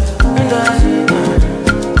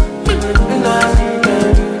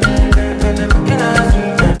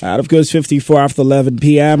 Out of course, 54 after 11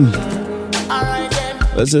 p.m.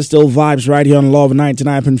 This is still Vibes right here on Love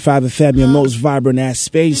 99.5 FM, your most vibrant ass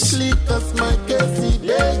space.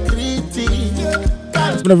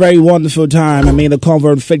 It's been a very wonderful time. I mean, the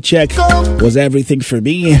Komfo and Fit Check was everything for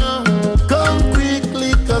me.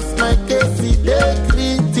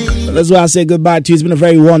 That's why I say goodbye to you. It's been a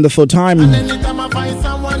very wonderful time. And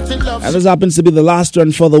this happens to be the last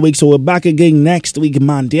one for the week, so we're back again next week,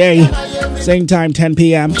 Monday. Same time, 10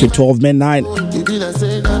 p.m. to 12 midnight.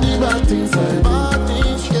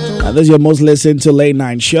 And this is your most listened to late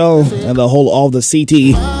night show in the whole of the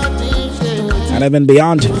city and even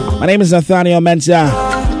beyond. My name is Nathaniel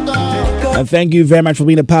Mensah. And thank you very much for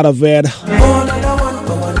being a part of it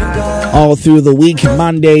all through the week.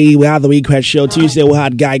 Monday, we had the request show. Tuesday, we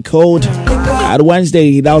had Guy Code. At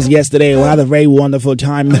Wednesday, that was yesterday, we had a very wonderful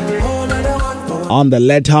time on the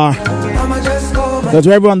letter. So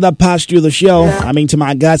to everyone that passed through the show, I mean to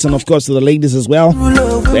my guys and of course to the ladies as well,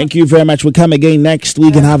 thank you very much. We'll come again next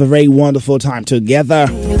week and have a very wonderful time together.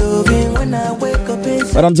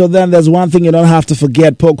 But until then, there's one thing you don't have to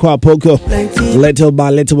forget. Poco a poco. Little by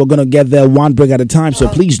little, we're going to get there one break at a time. So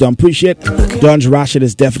please don't push it. Don't rush it.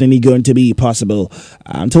 It's definitely going to be possible.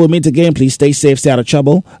 Until we meet again, please stay safe, stay out of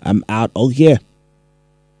trouble. I'm out all here.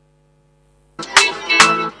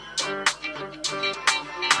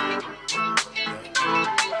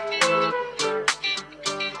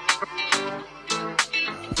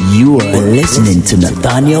 You are listening to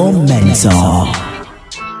Nathaniel Mensah.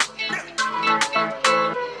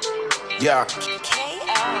 Yeah.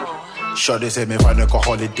 Sure, they say me find a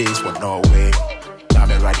holidays, but no way. Now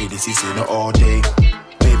me ready this is in all day.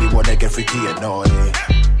 Baby, wanna get freaky and all day.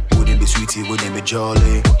 Wouldn't be sweetie, wouldn't be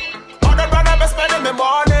jolly. All the brother be spending me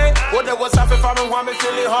money. What they was happy for me, want me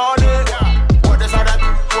feeling horny. What they said that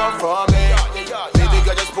want from me. Baby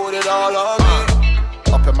girl, just put it all on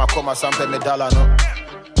me. Up in my coma, something me dollar no.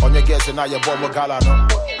 On your guess and now your bomb gala no.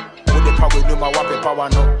 With the power, do my wapping power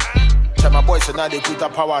no. Tell my boys and now they put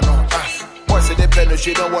that power no. Boys say they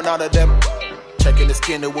penetrate, don't want none of them. Checking the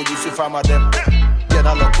skin, they will use to find my them. Yeah,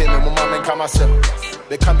 I look in, my mom and come myself.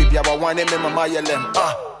 They can't be able to wine them in my maya lem.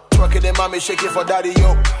 Twerking them, mommy shaking for daddy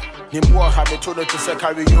yo. Nimbo have me told her to say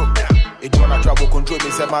carry you. It wanna trouble control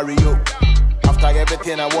me, say marry you. After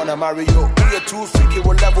everything, I wanna marry you. We are too freaky,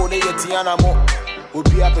 we'll level, they are Tiana mo. We'll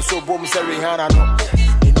be up so boom, say Rihanna no.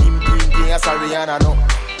 In him being as a Rihanna no.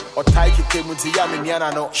 Or Taiki came with Yami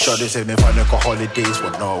Miano. Sure, they say me for the holidays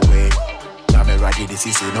for Norway. Now me ready this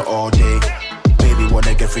is all day. Baby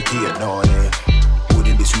wanna get freaky and naughty.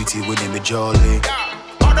 Wouldn't be sweetie, wouldn't be jolly.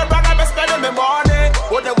 On the brother be spending me money.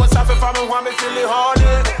 What they was suffering from me want me feeling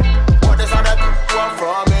horny. What is all that want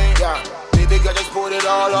from me? Yeah, baby girl just put it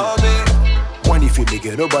all on me. When if you make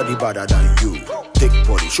it nobody better than you. Take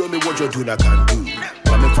body, show me what you do I can do.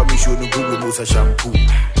 Mami for me show no Google Musa shampoo.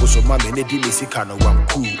 Also mami ne di me si kano wam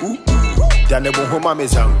cool. Dane bo homa me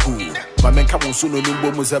zanku. Mami nka mo so no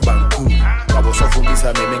numbo Musa banku. Abo so for me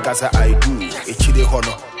sa me nkasa I do. Echide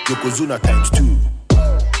hono, Yokozuna ×2.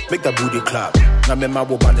 Make the booty clap. Now me ma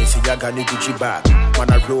wo balance yaga ni Gucci bag.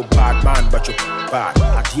 Man a real bad man, but you bad.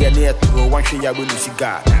 At the end of throw one shit ya when you see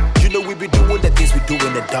God. You know we be doing the things we do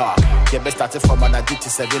in the dark. Yeah, best started from an addict to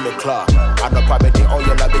 7 o'clock. I'm not probably the oil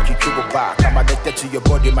I make you triple back. I'm addicted to your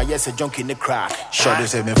body, my yes a junk in the crack. Sure they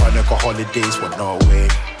say me for the holidays for Norway.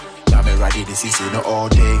 Now me ready this season all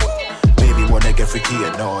day. Baby wanna get freaky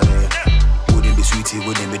and naughty. Wouldn't be sweetie,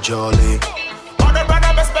 wouldn't be jolly. On the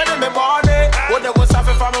brother be spending me money. What they was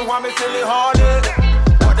suffering from me want me feeling horny.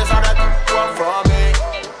 What is all that want from me?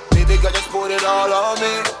 Baby girl just put it all on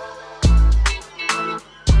me.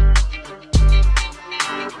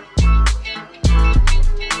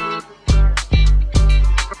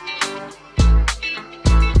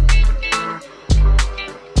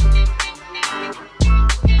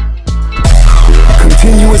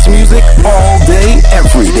 Continuous music all day,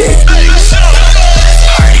 every day.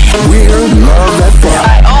 We're Love FM.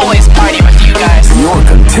 I always party with you guys. Your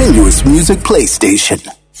continuous music PlayStation.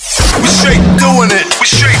 We straight doing it. We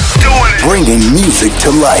straight doing it. Bringing music to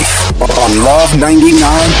life on Love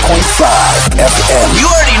 99.5 FM. You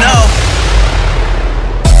already know.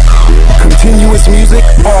 Continuous music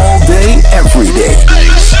all day, every day.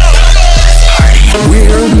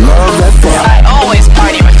 We're Love FM. I always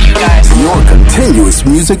party with you guys. Your continuous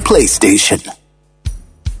music PlayStation.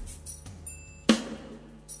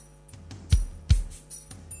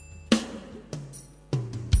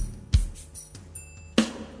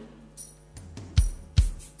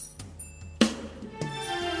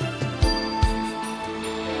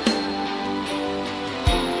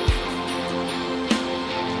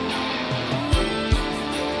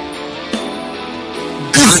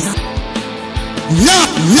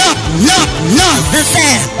 No, the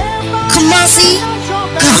fan. Kumasi,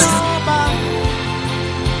 Ghana.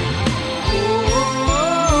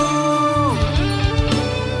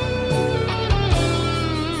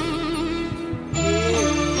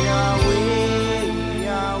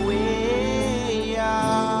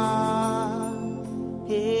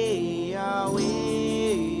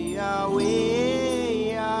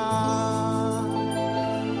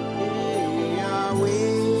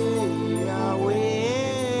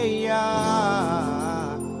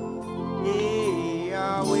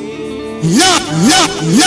 No,